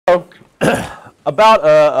So,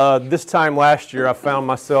 about this time last year, I found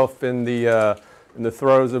myself in the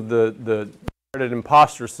throes of the dreaded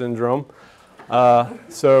imposter syndrome.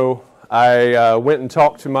 So I went and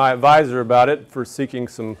talked to my advisor about it for seeking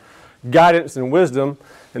some guidance and wisdom.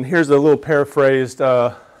 And here's a little paraphrased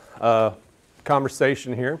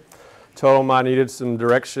conversation here. Told him I needed some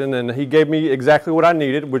direction, and he gave me exactly what I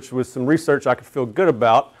needed, which was some research I could feel good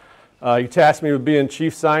about. He tasked me with being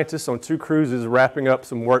chief scientist on 2 cruises, wrapping up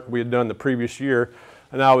some work we had done the previous year,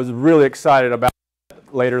 and I was really excited about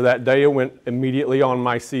it. Later that day, it went immediately on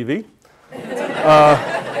my CV.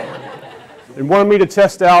 And wanted me to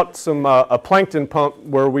test out some a plankton pump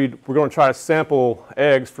where we're going to try to sample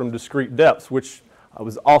eggs from discrete depths, which I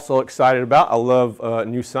was also excited about. I love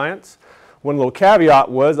new science. One little caveat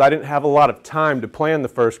was I didn't have a lot of time to plan the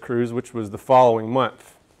first cruise, which was the following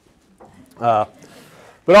month.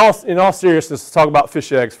 But in all seriousness, let's talk about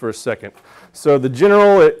fish eggs for a second. So the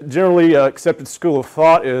generally accepted school of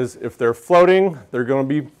thought is if they're floating, they're going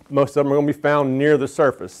to be, most of them are going to be found near the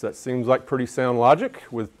surface. That seems like pretty sound logic,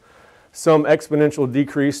 with some exponential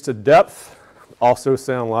decrease to depth, also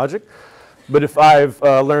sound logic. But if I've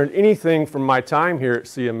learned anything from my time here at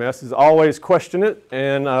CMS is always question it,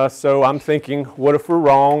 and so I'm thinking, what if we're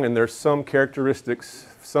wrong and there's some characteristics,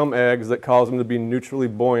 some eggs that cause them to be neutrally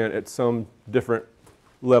buoyant at some different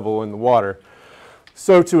level in the water.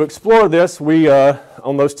 So to explore this, we,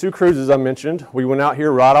 on those 2 cruises I mentioned, we went out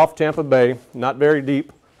here right off Tampa Bay, not very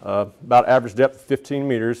deep, about average depth of 15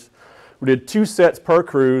 meters. We did 2 sets per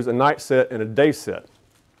cruise, a night set and a day set.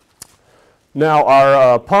 Now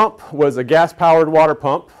our pump was a gas-powered water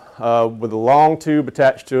pump with a long tube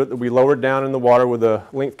attached to it that we lowered down in the water with a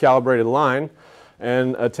length-calibrated line,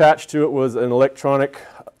 and attached to it was an electronic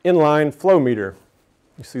inline flow meter.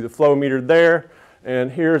 You see the flow meter there,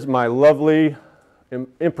 and here's my lovely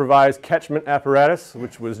improvised catchment apparatus,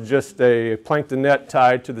 which was just a plankton net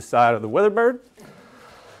tied to the side of the weatherbird.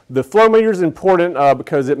 The flow meter is important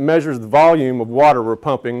because it measures the volume of water we're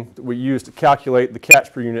pumping that we use to calculate the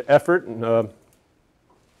catch per unit effort, and the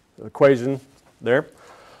equation there.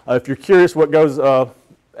 If you're curious what goes,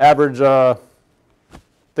 average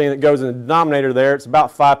thing that goes in the denominator there, it's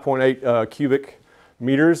about 5.8 cubic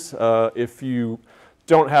meters. If you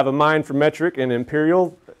don't have a mind for metric and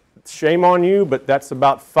imperial, shame on you, but that's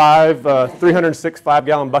about 306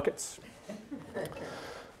 5-gallon buckets.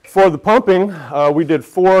 For the pumping, we did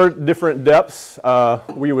 4 different depths.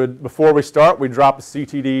 Before we start, we drop a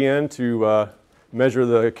CTD in to measure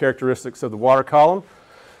the characteristics of the water column.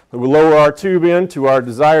 We lower our tube in to our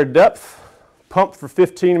desired depth, pump for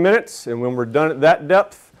 15 minutes, and when we're done at that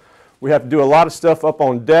depth, we have to do a lot of stuff up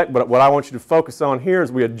on deck, but what I want you to focus on here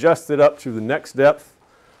is we adjust it up to the next depth.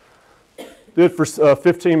 Did it for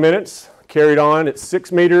 15 minutes, carried on at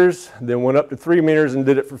 6 meters, then went up to 3 meters and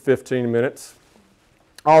did it for 15 minutes.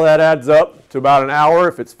 All that adds up to about an hour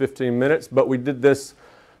if it's 15 minutes, but we did this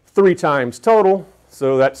 3 times total,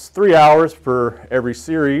 so that's 3 hours per every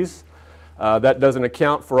series. That doesn't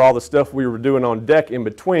account for all the stuff we were doing on deck in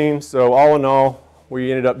between, so all in all,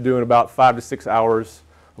 we ended up doing about 5 to 6 hours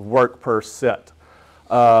of work per set.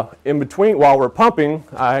 In between, while we're pumping,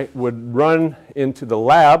 I would run into the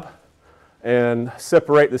lab and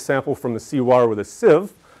separate the sample from the seawater with a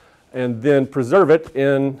sieve, and then preserve it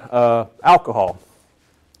in alcohol.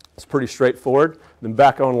 It's pretty straightforward. Then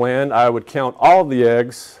back on land, I would count all of the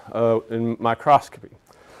eggs in microscopy.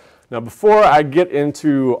 Now before I get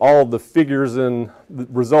into all the figures and the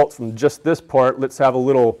results from just this part, let's have a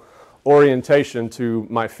little orientation to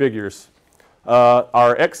my figures.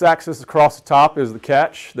 Our x-axis across the top is the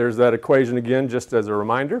catch. There's that equation again, just as a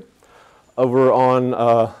reminder. Over on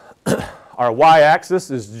our y-axis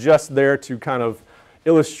is just there to kind of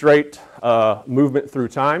illustrate movement through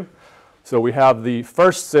time. So we have the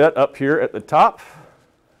first set up here at the top,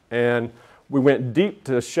 and we went deep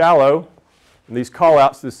to shallow. And these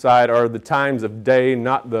call-outs to the side are the times of day,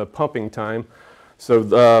 not the pumping time.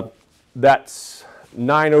 So that's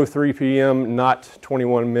 9:03 p.m., not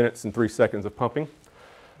 21 minutes and 3 seconds of pumping.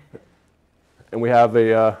 And we have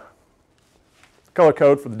a color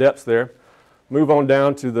code for the depths there. Move on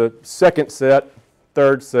down to the second set,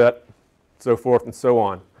 third set, so forth and so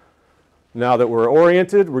on. Now that we're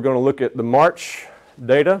oriented, we're going to look at the March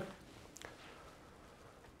data.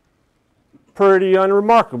 Pretty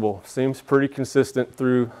unremarkable. Seems pretty consistent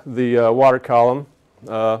through the water column,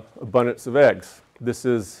 abundance of eggs. This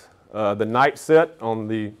is the night set on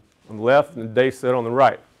the left and the day set on the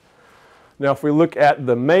right. Now if we look at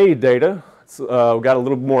the May data, we've got a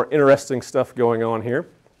little more interesting stuff going on here.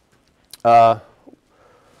 I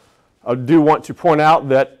do want to point out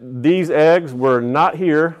that these eggs were not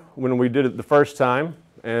here when we did it the first time.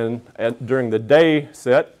 and during the day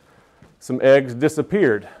set, some eggs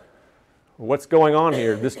disappeared. What's going on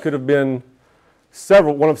here? This could have been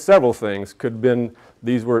one of several things. Could have been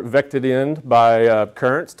these were vected in by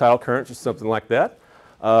currents, tidal currents, or something like that.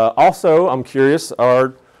 Also, I'm curious,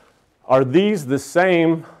 are these the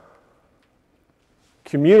same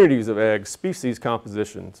communities of eggs, species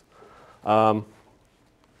compositions? Are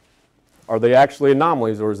they actually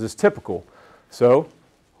anomalies, or is this typical? So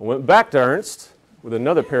I went back to Ernst with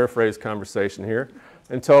another paraphrase conversation here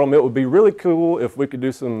and told him it would be really cool if we could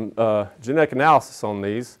do some genetic analysis on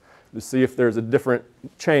these to see if there's a different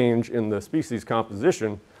change in the species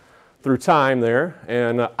composition through time there.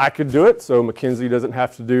 And I could do it, so Mackenzie doesn't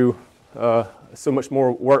have to do so much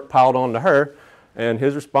more work piled onto her. And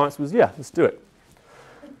his response was, yeah, let's do it.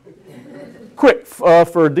 Quick,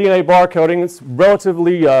 for DNA barcoding, it's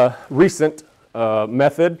relatively recent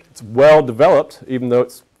method. It's well developed, even though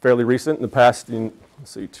it's fairly recent in the past, let's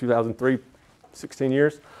see, 2003, 16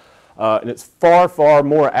 years. And it's far, far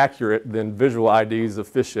more accurate than visual IDs of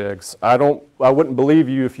fish eggs. I wouldn't believe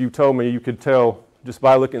you if you told me you could tell just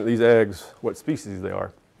by looking at these eggs what species they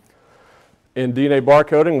are. In DNA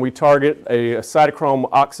barcoding, we target a cytochrome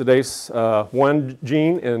oxidase 1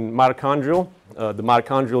 gene in mitochondrial, the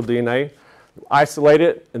mitochondrial DNA, isolate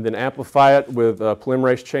it, and then amplify it with a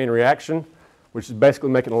polymerase chain reaction, which is basically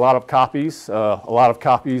making a lot of copies. A lot of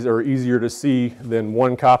copies are easier to see than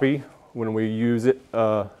one copy when we use it,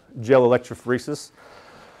 gel electrophoresis.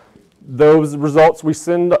 Those results we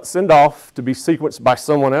send off to be sequenced by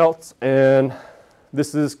someone else, and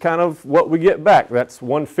this is kind of what we get back. That's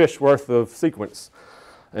one fish worth of sequence.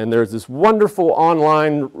 And there's this wonderful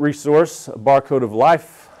online resource, a Barcode of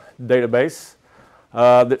Life database,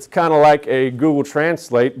 that's kind of like a Google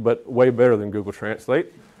Translate, but way better than Google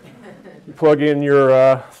Translate. You plug in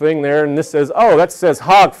your thing there, and this says, oh, that says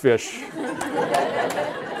hogfish.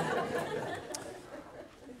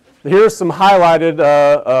 Here's some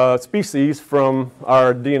highlighted species from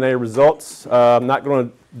our DNA results. I'm not going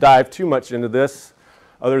to dive too much into this,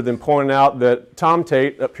 other than pointing out that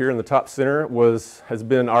tomtate up here in the top center has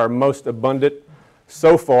been our most abundant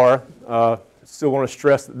so far. Still want to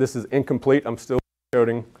stress that this is incomplete. I'm still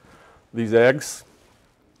coding these eggs.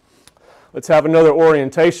 Let's have another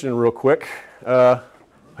orientation real quick. Have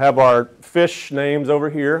our fish names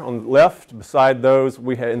over here on the left. Beside those,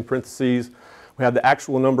 we had in parentheses, we have the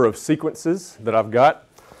actual number of sequences that I've got.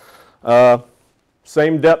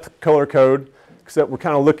 Same depth color code, except we're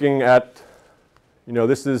kind of looking at,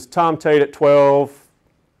 this is tomtate at 12,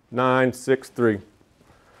 9, 6, 3.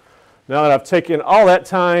 Now that I've taken all that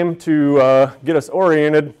time to get us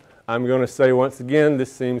oriented, I'm going to say once again,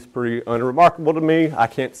 this seems pretty unremarkable to me. I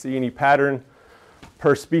can't see any pattern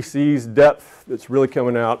per species depth that's really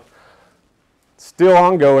coming out. Still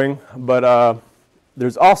ongoing, but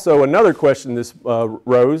there's also another question this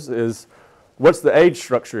rose is, what's the age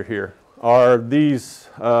structure here? Are these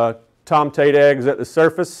tomtate eggs at the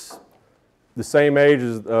surface the same age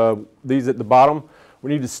as these at the bottom? We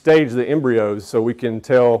need to stage the embryos so we can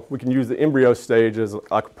use the embryo stage as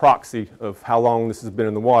like a proxy of how long this has been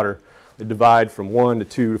in the water. They divide from 1 to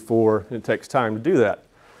 2 to 4, and it takes time to do that.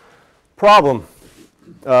 Problem,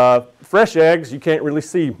 fresh eggs, you can't really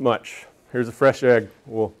see much. Here's a fresh egg.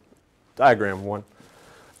 We'll diagram one.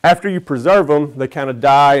 After you preserve them, they kind of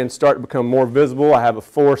die and start to become more visible. I have a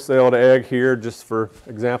 4-celled egg here, just for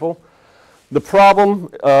example. The problem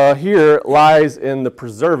here lies in the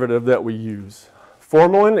preservative that we use.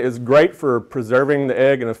 Formalin is great for preserving the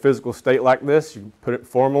egg in a physical state like this. You put it in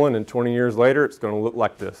formalin, and 20 years later, it's going to look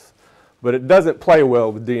like this. But it doesn't play well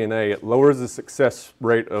with DNA. It lowers the success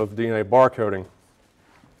rate of DNA barcoding.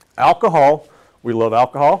 Alcohol, we love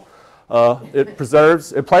alcohol. It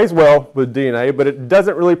plays well with DNA, but it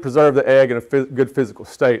doesn't really preserve the egg in a good physical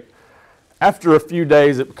state. After a few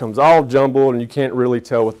days, it becomes all jumbled, and you can't really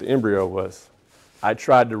tell what the embryo was. I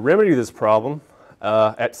tried to remedy this problem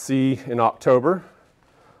at sea in October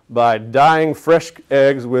by dyeing fresh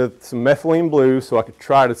eggs with some methylene blue so I could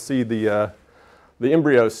try to see the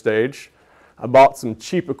embryo stage. I bought some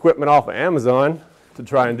cheap equipment off of Amazon to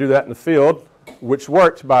try and do that in the field, which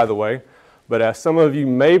worked, by the way. But as some of you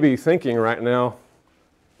may be thinking right now,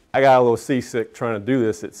 I got a little seasick trying to do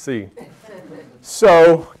this at sea.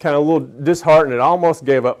 So, kind of a little disheartened and almost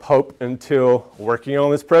gave up hope until working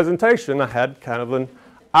on this presentation, I had kind of an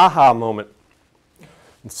aha moment.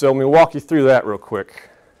 And so let me walk you through that real quick.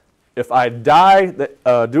 If I do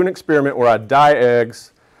an experiment where I dye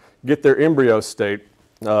eggs, get their embryo stage,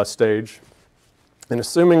 and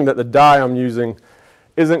assuming that the dye I'm using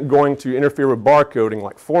isn't going to interfere with barcoding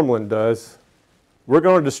like formalin does, we're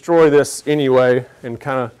going to destroy this anyway and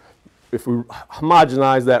kind of if we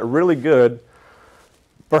homogenize that really good,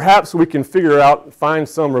 perhaps we can find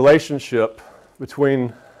some relationship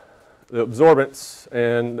between the absorbance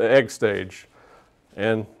and the egg stage.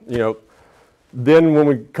 And, you know, then when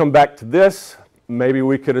we come back to this, maybe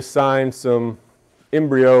we could assign some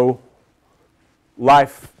embryo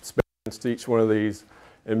life spans to each one of these.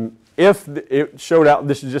 And if it showed out,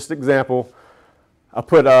 this is just an example, I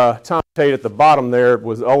put Tom Tate at the bottom there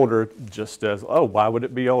was older, just as, oh, why would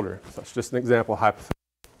it be older? So it's just an example, hypothetical.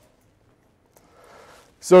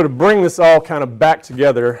 So to bring this all kind of back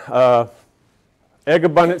together, egg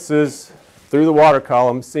abundances through the water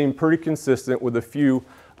column seem pretty consistent with a few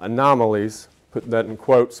anomalies, putting that in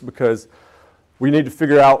quotes, because we need to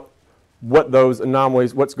figure out what those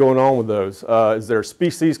anomalies, what's going on with those. Is there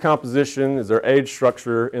species composition? Is there age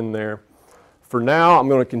structure in there? For now, I'm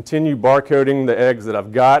going to continue barcoding the eggs that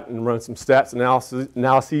I've got and run some stats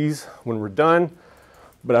analyses when we're done.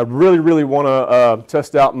 But I really, really want to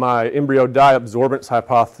test out my embryo dye absorbance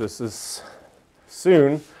hypothesis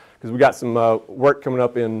soon, because we got some work coming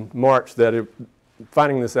up in March that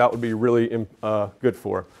finding this out would be really good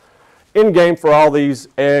for. In game for all these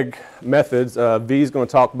egg methods, V is going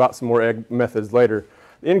to talk about some more egg methods later.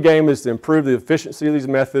 The end game is to improve the efficiency of these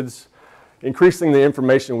methods, increasing the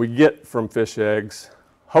information we get from fish eggs,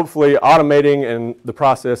 hopefully automating the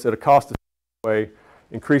process at a cost-effective way,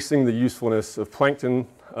 increasing the usefulness of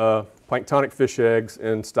planktonic fish eggs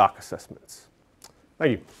in stock assessments.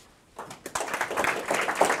 Thank you.